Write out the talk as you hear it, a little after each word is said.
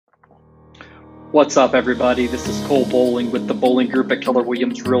What's up, everybody? This is Cole Bowling with the Bowling Group at Keller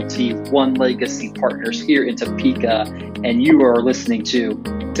Williams Realty, One Legacy Partners here in Topeka, and you are listening to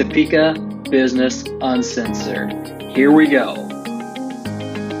Topeka Business Uncensored. Here we go.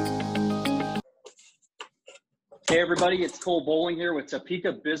 Hey, everybody, it's Cole Bowling here with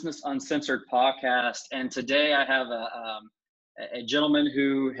Topeka Business Uncensored podcast, and today I have a gentleman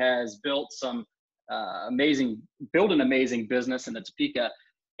who has built an amazing business in the Topeka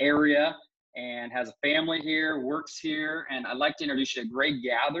area, and has a family here, works here. And I'd like to introduce you to Greg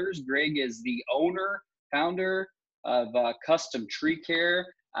Gathers. Greg is the founder of Custom Tree Care.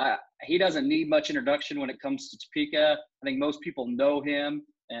 He doesn't need much introduction when it comes to Topeka. I think most people know him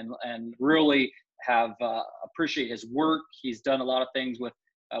and really have appreciate his work. He's done a lot of things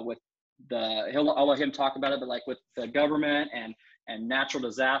I'll let him talk about it, but like with the government and natural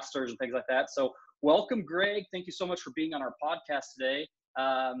disasters and things like that. So welcome, Greg. Thank you so much for being on our podcast today.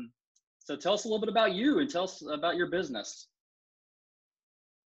 So tell us a little bit about you and tell us about your business.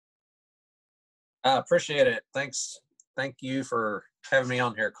 I appreciate it. Thanks. Thank you for having me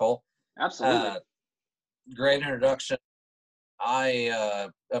on here, Cole. Absolutely. Great introduction. I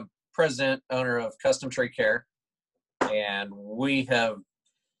am president, owner of Custom Tree Care, and we have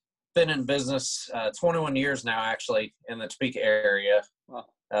been in business 21 years now, actually, in the Topeka area.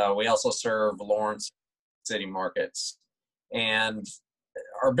 Wow. We also serve Lawrence city markets. And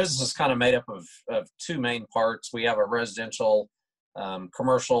our business is kind of made up of two main parts. We have a residential,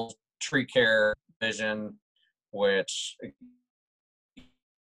 commercial tree care division, which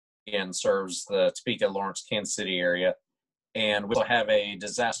again serves the Topeka, Lawrence, Kansas City area. And we also have a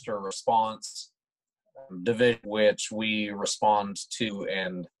disaster response division, which we respond to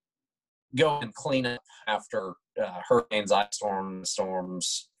and go and clean up after hurricanes, ice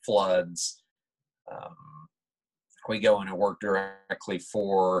storms, floods. We go in and work directly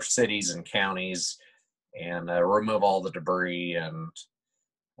for cities and counties and remove all the debris and,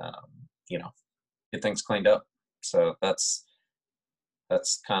 get things cleaned up. So that's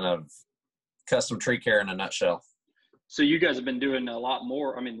kind of Custom Tree Care in a nutshell. So you guys have been doing a lot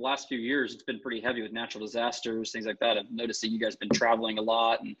more. I mean, the last few years, it's been pretty heavy with natural disasters, things like that. I've noticed that you guys have been traveling a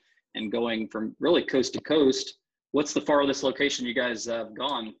lot and going from really coast to coast. What's the farthest location you guys have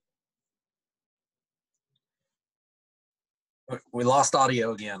gone? We lost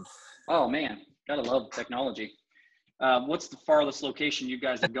audio again. Oh man, gotta love technology. What's the farthest location you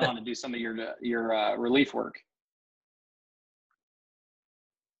guys have gone to do some of your relief work?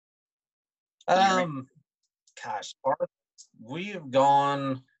 We've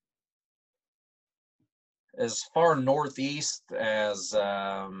gone as far northeast as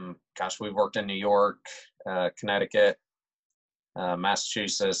we've worked in New York, Connecticut,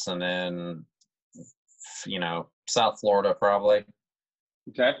 Massachusetts, and then South Florida probably.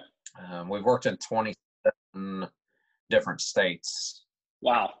 Okay. We've worked in 27 different states.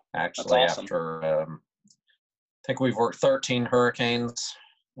 Wow. Actually, that's awesome. After I think we've worked 13 hurricanes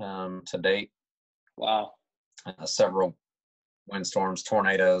to date. Wow. Several windstorms,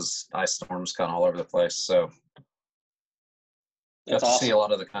 tornadoes, ice storms, kind of all over the place. So that's got to awesome. see a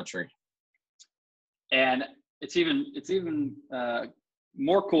lot of the country. And it's even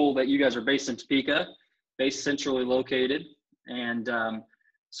more cool that you guys are based in Topeka, based centrally located. And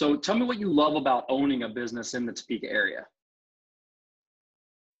so tell me what you love about owning a business in the Topeka area.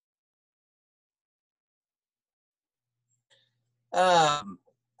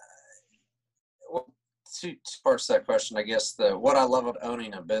 Two parts to that question. I guess what I love about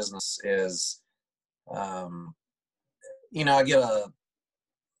owning a business is, I get a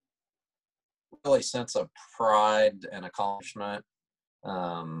really sense of pride and accomplishment,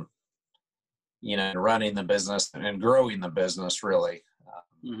 in running the business and growing the business, really.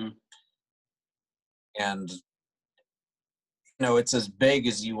 And, it's as big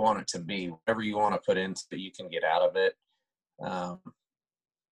as you want it to be. Whatever you want to put into it, you can get out of it.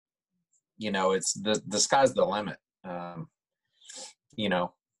 It's the sky's the limit. How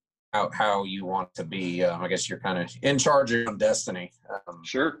you want to be. I guess you're kind of in charge of your own destiny.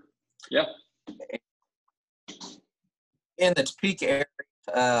 Sure. Yeah. In the Topeka area,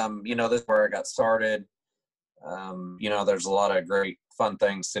 this is where I got started. There's a lot of great fun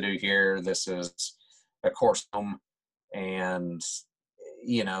things to do here. This is a course home, and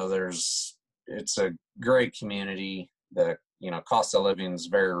it's a great community. The cost of living is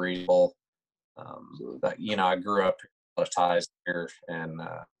very reasonable. I grew up a lot of ties here and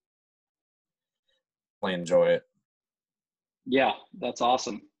really enjoy it. Yeah, that's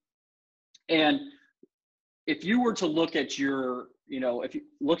awesome. And if you were to look at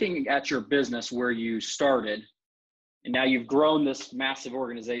looking at your business where you started, and now you've grown this massive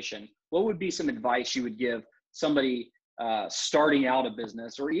organization. What would be some advice you would give somebody starting out a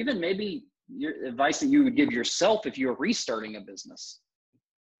business, or even maybe your advice that you would give yourself if you were restarting a business?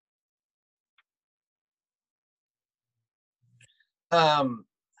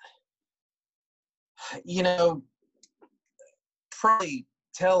 You know, probably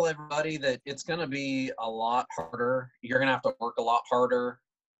tell everybody that it's going to be a lot harder. You're going to have to work a lot harder.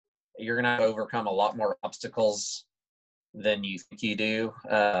 You're going to have to overcome a lot more obstacles than you think you do.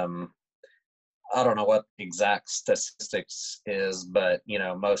 I don't know what the exact statistics is, but, you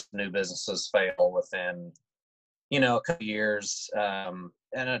know, most new businesses fail within, you know, a couple years.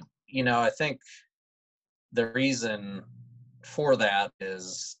 You know, I think the reason for that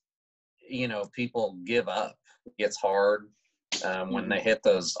is, you know, people give up. It gets hard when they hit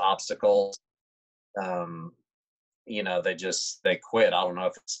those obstacles. You know, they quit. I don't know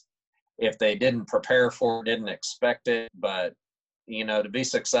if they didn't prepare for it, didn't expect it, but, you know, to be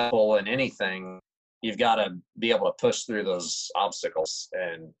successful in anything, you've got to be able to push through those obstacles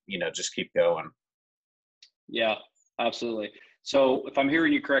and, you know, just keep going. Yeah, absolutely. So if I'm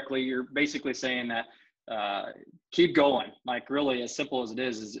hearing you correctly, you're basically saying that keep going. Like, really, as simple as it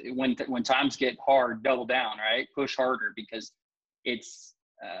is when times get hard, double down, right? Push harder, because it's,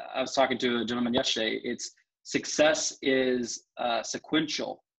 I was talking to a gentleman yesterday. It's success is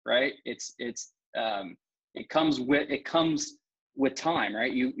sequential, right? It comes with time,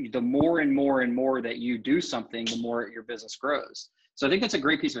 right? The more and more and more that you do something, the more your business grows. So I think that's a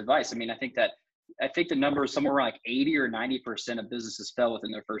great piece of advice. I mean, I think the number is somewhere around like 80 or 90% of businesses fail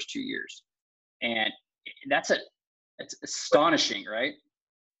within their first 2 years. And it's astonishing, right?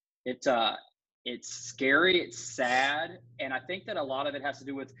 It's scary, it's sad. And I think that a lot of it has to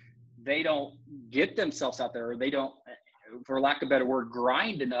do with, they don't get themselves out there, or they don't, for lack of a better word,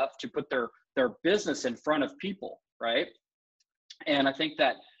 grind enough to put their business in front of people, right? And I think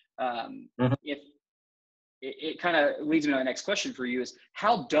that if it kind of leads me to the next question for you is,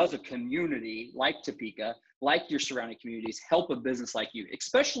 how does a community like Topeka, like your surrounding communities, help a business like you,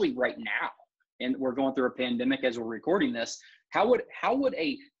 especially right now? And we're going through a pandemic as we're recording this. How would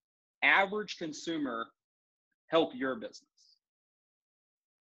a average consumer help your business?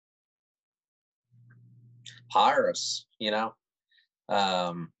 Hire us, you know.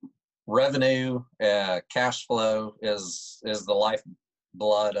 Revenue, cash flow is the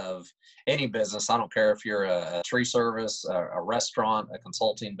lifeblood of any business. I don't care if you're a tree service, a restaurant, a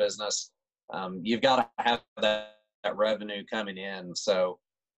consulting business. You've got to have that revenue coming in. So,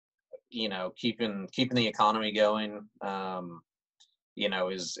 you know, keeping the economy going, you know,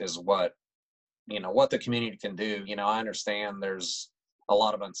 is what, you know, what the community can do. You know, I understand there's a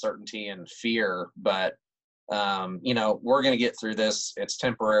lot of uncertainty and fear, but you know, we're going to get through this. It's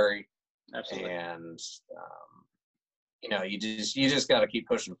temporary. Absolutely. And you know, you just got to keep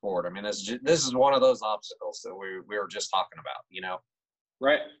pushing forward. I mean, this is one of those obstacles that we were just talking about, you know.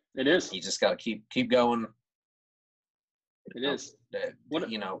 Right. It is. You just got to keep going. It is.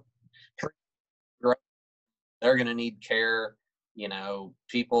 You know, they're going to need care. You know,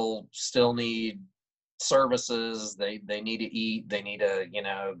 people still need services. They need to eat. They need to, you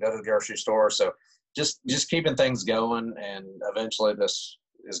know, go to the grocery store. So just keeping things going, and eventually this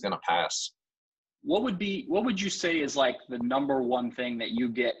is going to pass. What would you say is like the number one thing that you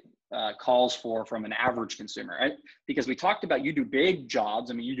get calls for from an average consumer, right? Because we talked about, you do big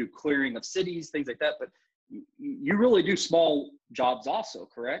jobs. I mean, you do clearing of cities, things like that, but you really do small jobs also,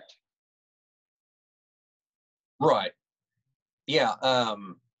 correct? Right. Yeah.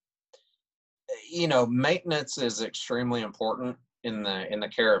 You know, maintenance is extremely important in the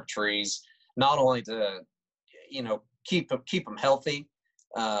care of trees, not only to, you know, keep them healthy,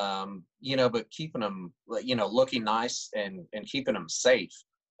 you know, but keeping them, you know, looking nice and keeping them safe.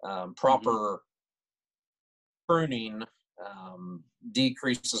 Proper pruning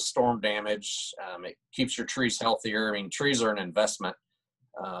decreases storm damage. It keeps your trees healthier. I mean, trees are an investment,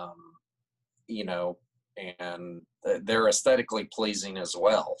 you know, and they're aesthetically pleasing as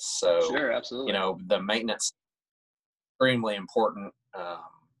well. So, sure, absolutely. You know, the maintenance is extremely important,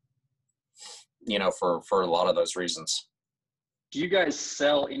 you know, for a lot of those reasons. Do you guys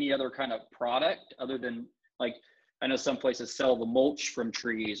sell any other kind of product other than, like, I know some places sell the mulch from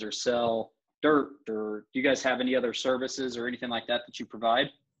trees or sell dirt, or do you guys have any other services or anything like that you provide?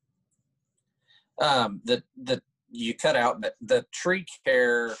 You cut out the tree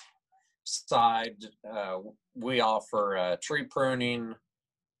care side. We offer tree pruning,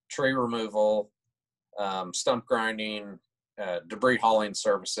 tree removal, stump grinding, debris hauling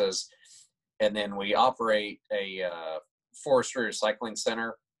services, and then we operate a forestry recycling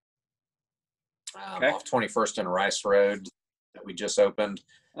center Okay. off 21st and Rice Road that we just opened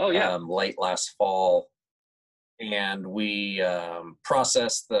Oh yeah. late last fall. And we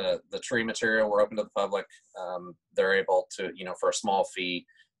process the tree material. We're open to the public. They're able to, for a small fee,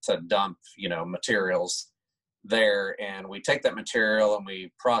 to dump, materials there. And we take that material and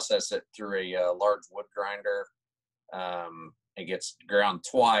we process it through a large wood grinder. It gets ground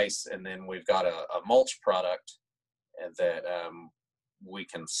twice, and then we've got a mulch product that we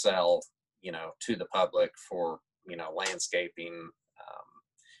can sell, to the public for, landscaping,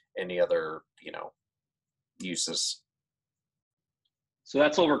 any other, uses. So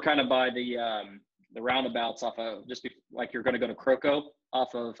that's over kind of by the roundabouts off of like you're going to go to Croco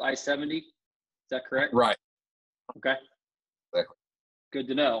off of I-70. Is that correct? Right. Okay. Exactly. Good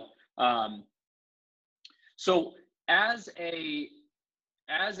to know. So as a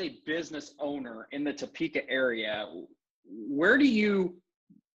business owner in the Topeka area, where do you,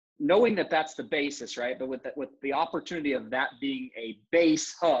 knowing that that's the basis, right? But with the opportunity of that being a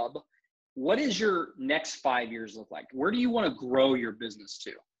base hub, what does your next 5 years look like? Where do you want to grow your business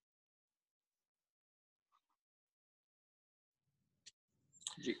to?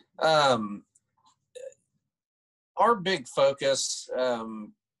 Our big focus, we're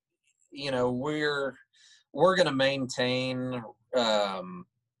going to maintain the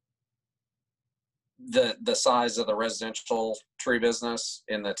size of the residential tree business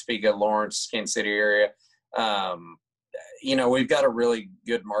in the Topeka, Lawrence, Kansas City area. We've got a really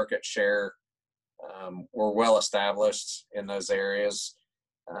good market share. We're well established in those areas.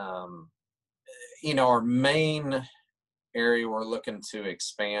 Our main area we're looking to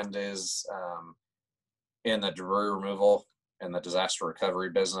expand is in the debris removal and the disaster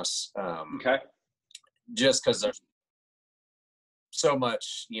recovery business. Okay. Just because there's so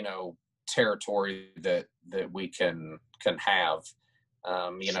much, territory that we can have.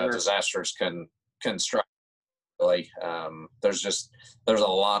 Sure. Disasters can strike. Really, there's a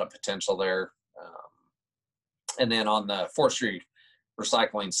lot of potential there. And then on the forestry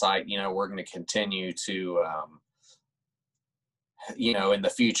recycling site, we're going to continue to, in the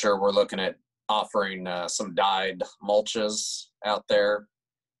future, we're looking at offering some dyed mulches out there.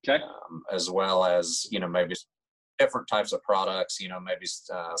 Okay. As well as, maybe different types of products, maybe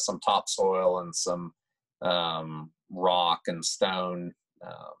some topsoil and some rock and stone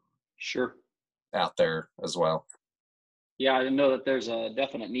Sure. out there as well. Yeah, I know that there's a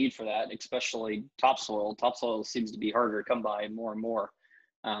definite need for that, especially topsoil. Topsoil seems to be harder to come by more and more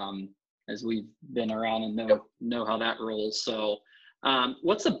as we've been around and know how that rolls. So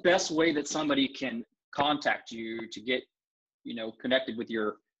what's the best way that somebody can contact you to get, connected with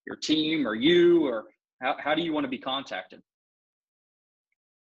your team or you, or how do you want to be contacted?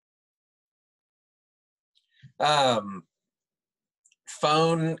 Phone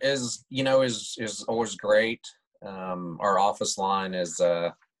is always great. Our office line is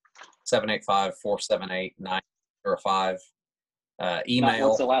 785-478-905. Email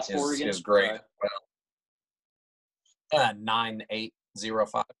What's the last four again? is great. Well,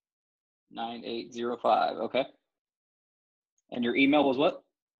 9805. 9805. Okay. And your email was what?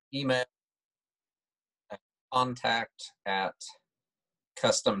 Email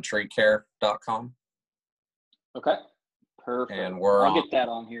contact@customtreecare.com. Okay. Perfect. And I'll get that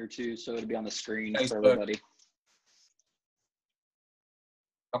on here too, so it'll be on the screen Facebook. for everybody.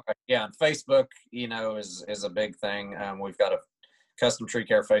 Okay. Yeah, and Facebook, is a big thing. We've got a Custom Tree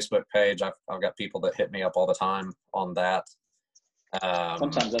Care Facebook page. I've got people that hit me up all the time on that.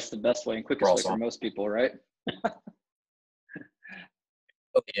 Sometimes that's the best way and quickest way for most people, right?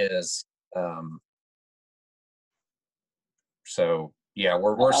 It is. So yeah,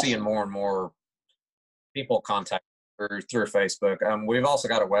 we're awesome. seeing more and more people contact through Facebook. We've also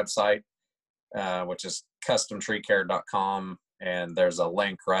got a website, which is customtreecare.com, and there's a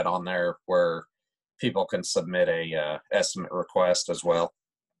link right on there where people can submit a estimate request as well.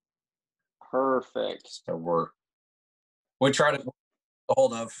 Perfect. So we try to get a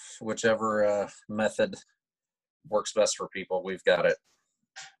hold of whichever method works best for people. We've got it.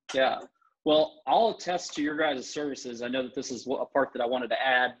 Yeah. Well, I'll attest to your guys' services. I know that this is a part that I wanted to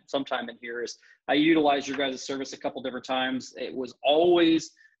add sometime in here is I utilized your guys' service a couple different times. It was always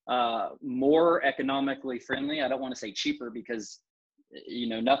more economically friendly. I don't want to say cheaper because,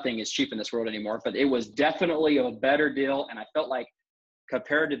 nothing is cheap in this world anymore, but it was definitely a better deal. And I felt like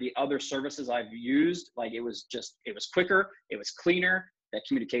compared to the other services I've used, like it was quicker, it was cleaner, that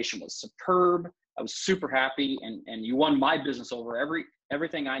communication was superb. I was super happy, and you won my business over.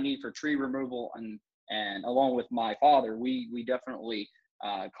 Everything I need for tree removal and along with my father, we definitely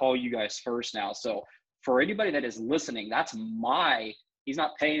call you guys first now. So for anybody that is listening, that's my he's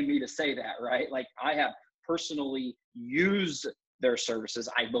not paying me to say that, right? Like I have personally used their services.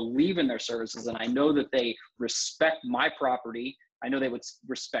 I believe in their services, and I know that they respect my property. I know they would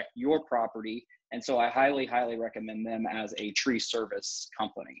respect your property. And so I highly, highly recommend them as a tree service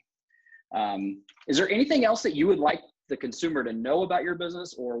company. Is there anything else that you would like the consumer to know about your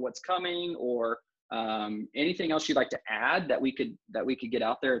business or what's coming, or anything else you'd like to add that we could get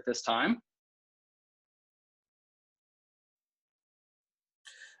out there at this time?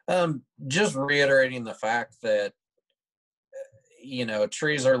 Just reiterating the fact that,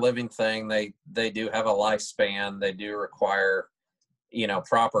 trees are a living thing. They do have a lifespan. They do require,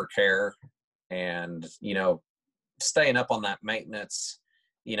 proper care, and, staying up on that maintenance,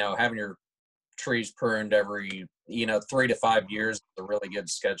 having your trees pruned every, 3 to 5 years is a really good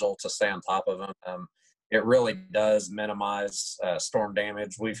schedule to stay on top of them. It really does minimize storm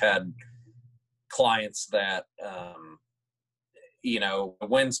damage. We've had clients that, a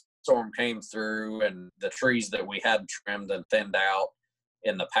windstorm came through and the trees that we had trimmed and thinned out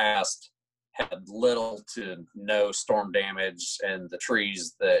in the past had little to no storm damage, and the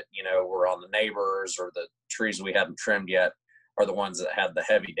trees that, were on the neighbors or the trees we hadn't trimmed yet are the ones that had the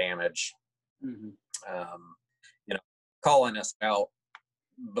heavy damage. Mm-hmm. Calling us out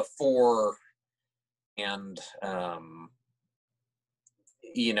before and, can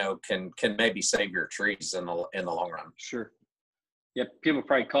maybe save your trees in the long run. Sure. Yeah, people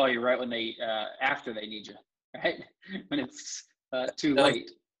probably call you right when they after they need you, right? When it's too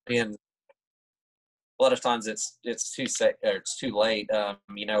late. And a lot of times it's too late.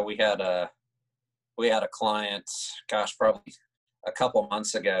 We had a client, probably a couple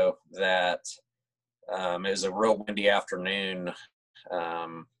months ago, that it was a real windy afternoon,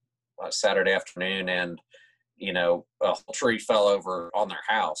 Saturday afternoon, and a whole tree fell over on their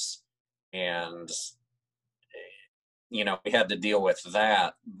house, and we had to deal with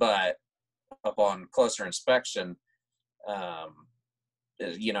that. But upon closer inspection,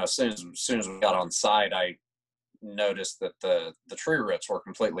 as soon as we got on site, I noticed that the tree roots were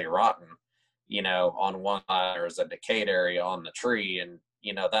completely rotten. On one side there was a decayed area on the tree, and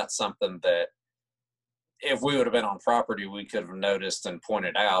that's something that if we would have been on property, we could have noticed and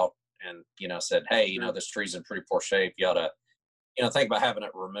pointed out and said, hey, this tree's in pretty poor shape. You ought to think about having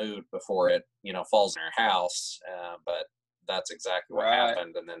it removed before it falls in your house. But that's exactly what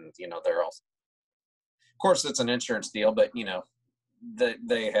happened. And then they're also, of course, it's an insurance deal, but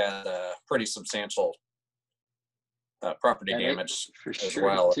they had pretty substantial property damage for as sure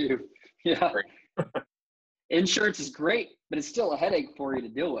well too. Yeah. Insurance is great, but it's still a headache for you to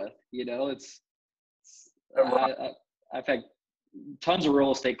deal with. I've had tons of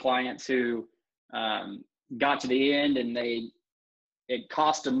real estate clients who got to the end and it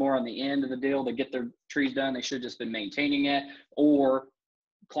cost them more on the end of the deal to get their trees done. They should have just been maintaining it. Or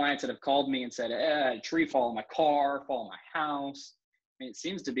clients that have called me and said, I had a tree fall in my car, fall in my house. I mean, it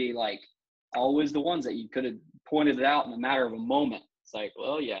seems to be like always the ones that you could have pointed it out in a matter of a moment. It's like,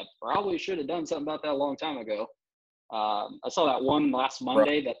 well, yeah, probably should have done something about that a long time ago. I saw that one last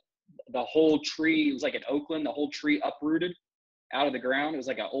Monday that the whole tree, it was like in Oakland, the whole tree uprooted out of the ground. It was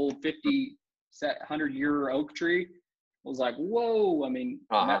like an old 100-year oak tree. It was like, whoa. I mean,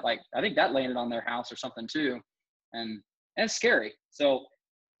 I think that landed on their house or something too. And it's scary. So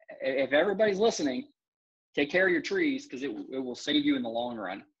if everybody's listening, take care of your trees, because it will save you in the long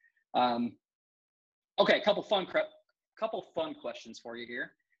run. Okay, a couple fun questions for you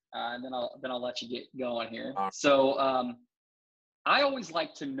here, and then I'll let you get going here. So I always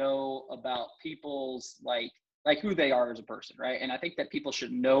like to know about people's like who they are as a person, right? And I think that people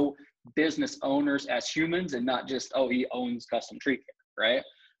should know business owners as humans and not just, oh, he owns Custom Tree Care, right?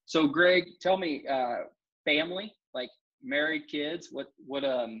 So Greg, tell me, family, like married, kids, what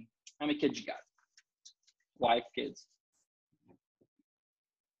how many kids you got? Wife, kids?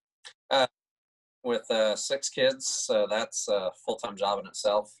 With 6 kids, so that's a full-time job in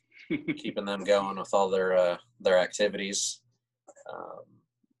itself, keeping them going with all their activities.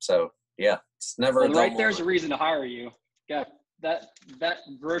 So yeah, it's never right there's a reason to hire you. Yeah, that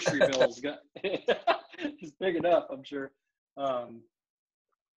grocery bill is it's big enough, I'm sure.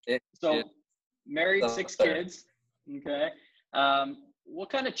 Married, 6 kids. Okay. What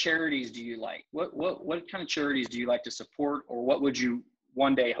kind of charities do you like? What kind of charities do you like to support, or what would you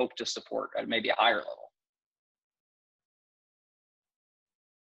one day hope to support at maybe a higher level?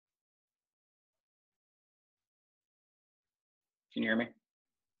 Can you hear me?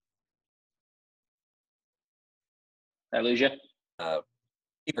 Did I lose you?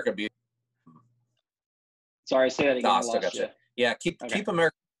 Sorry, say that again. No, I lost you. Yeah, keep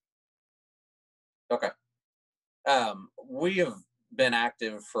America. Okay. We have been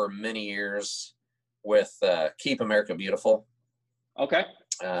active for many years with Keep America Beautiful. Okay.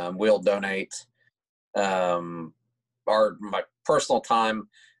 We'll donate my personal time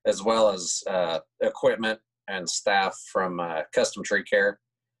as well as equipment and staff from Custom Tree Care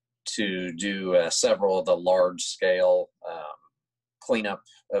to do several of the large-scale cleanup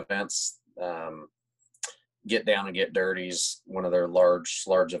events. Get Down and Get Dirty's one of their large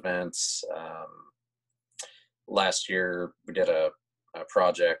events. Last year we did a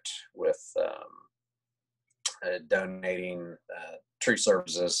project with donating tree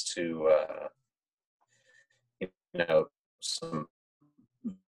services to some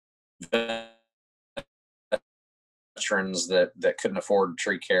veterans that couldn't afford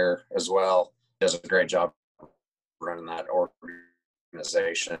tree care as well. Does a great job running that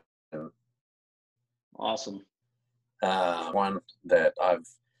organization. Awesome. One that I've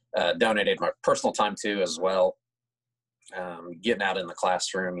donated my personal time to as well. Getting out in the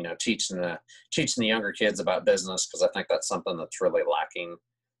classroom, teaching the younger kids about business, because I think that's something that's really lacking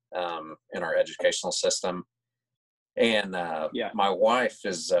in our educational system. And my wife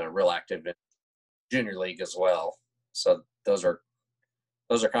is real active in junior league as well. So those are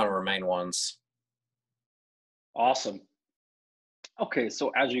kind of our main ones. Awesome. Okay,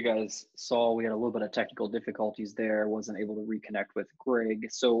 so as you guys saw, we had a little bit of technical difficulties there. Wasn't able to reconnect with Greg.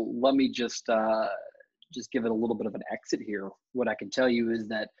 So let me just give it a little bit of an exit here. What I can tell you is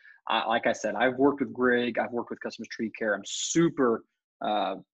that, like I said, I've worked with Greg. I've worked with Custom Tree Care. I'm super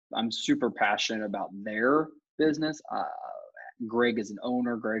passionate about their business. Greg is an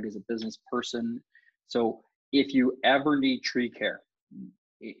owner. Greg is a business person. So if you ever need tree care,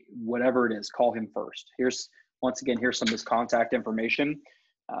 whatever it is, call him first. Here's some of his contact information.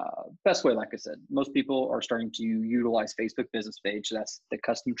 Best way, like I said, most people are starting to utilize Facebook business page. That's the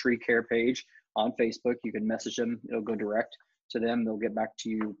Custom Tree Care page on Facebook. You can message them. It'll go direct to them. They'll get back to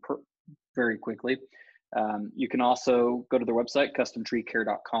you very quickly. You can also go to their website,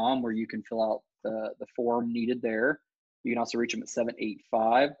 customtreecare.com, where you can fill out the form needed there. You can also reach them at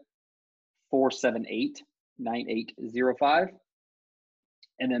 785-478-9805.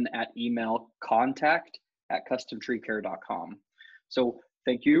 And then at email, contact@customtreecare.com. So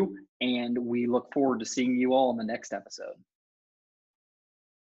thank you, and we look forward to seeing you all in the next episode.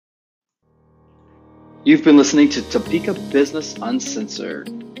 You've been listening to Topeka Business Uncensored,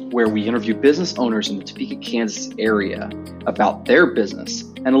 where we interview business owners in the Topeka, Kansas area about their business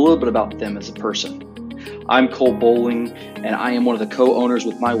and a little bit about them as a person. I'm Cole Bowling, and I am one of the co-owners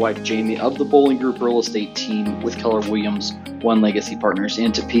with my wife, Jamie, of the Bowling Group real estate team with Keller Williams, One Legacy Partners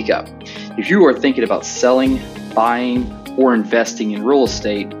in Topeka. If you are thinking about selling, buying, or investing in real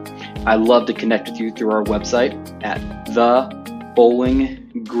estate, I'd love to connect with you through our website at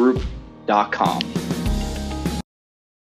thebowlinggroup.com.